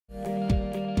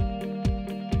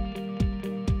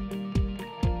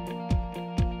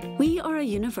We are a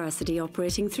university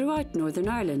operating throughout Northern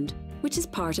Ireland, which is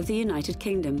part of the United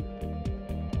Kingdom.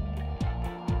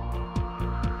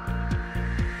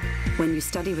 When you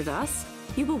study with us,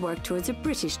 you will work towards a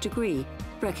British degree,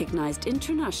 recognised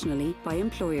internationally by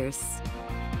employers.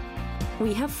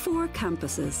 We have 4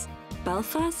 campuses: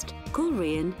 Belfast,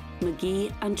 Coleraine,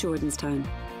 Magee and Jordanstown.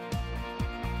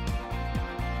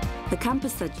 The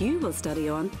campus that you will study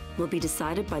on will be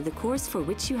decided by the course for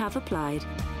which you have applied.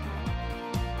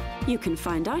 You can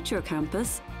find out your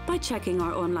campus by checking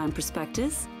our online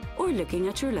prospectus or looking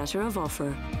at your letter of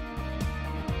offer.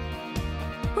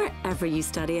 Wherever you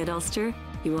study at Ulster,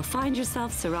 you will find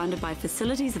yourself surrounded by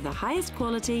facilities of the highest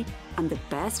quality and the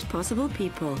best possible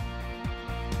people.